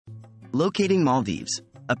Locating Maldives,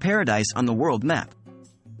 a paradise on the world map.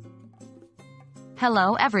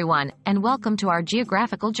 Hello everyone, and welcome to our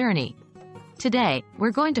geographical journey. Today,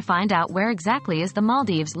 we're going to find out where exactly is the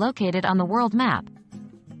Maldives located on the world map.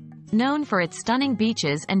 Known for its stunning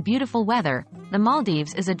beaches and beautiful weather, the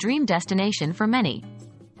Maldives is a dream destination for many.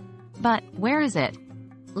 But, where is it?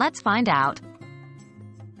 Let's find out.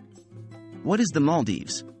 What is the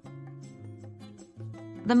Maldives?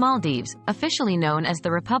 The Maldives, officially known as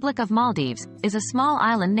the Republic of Maldives, is a small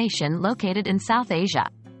island nation located in South Asia.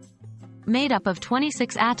 Made up of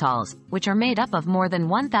 26 atolls, which are made up of more than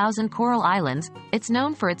 1,000 coral islands, it's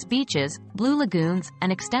known for its beaches, blue lagoons,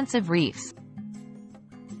 and extensive reefs.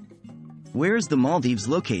 Where is the Maldives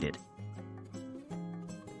located?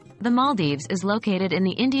 The Maldives is located in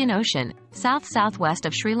the Indian Ocean, south-southwest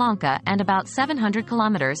of Sri Lanka and about 700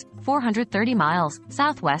 kilometers, 430 miles,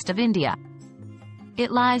 southwest of India. It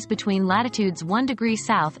lies between latitudes 1 degree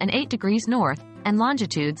south and 8 degrees north, and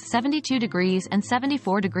longitudes 72 degrees and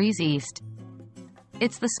 74 degrees east.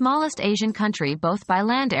 It's the smallest Asian country both by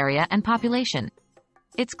land area and population.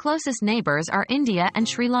 Its closest neighbors are India and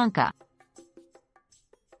Sri Lanka.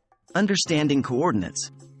 Understanding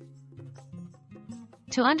coordinates.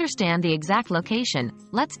 To understand the exact location,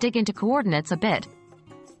 let's dig into coordinates a bit.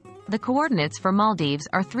 The coordinates for Maldives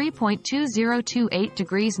are 3.2028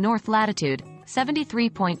 degrees north latitude,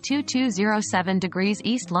 73.2207 degrees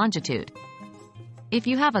east longitude. If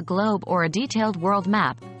you have a globe or a detailed world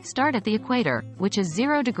map, start at the equator, which is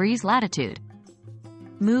 0 degrees latitude.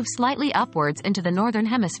 Move slightly upwards into the northern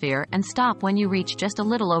hemisphere and stop when you reach just a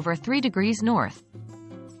little over 3 degrees north.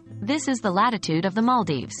 This is the latitude of the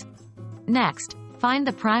Maldives. Next, find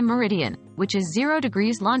the prime meridian, which is 0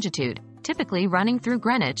 degrees longitude, typically running through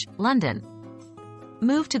Greenwich, London.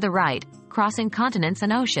 Move to the right, crossing continents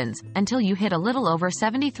and oceans, until you hit a little over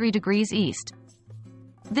 73 degrees east.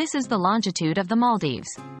 This is the longitude of the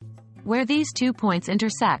Maldives. Where these 2 points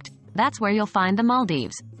intersect, that's where you'll find the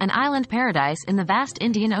Maldives, an island paradise in the vast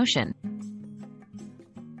Indian Ocean.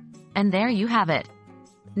 And there you have it.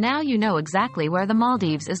 Now you know exactly where the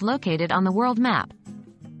Maldives is located on the world map.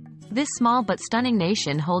 This small but stunning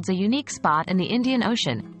nation holds a unique spot in the Indian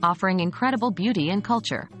Ocean, offering incredible beauty and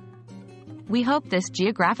culture. We hope this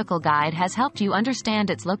geographical guide has helped you understand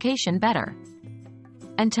its location better.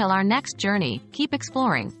 Until our next journey, keep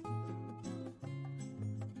exploring.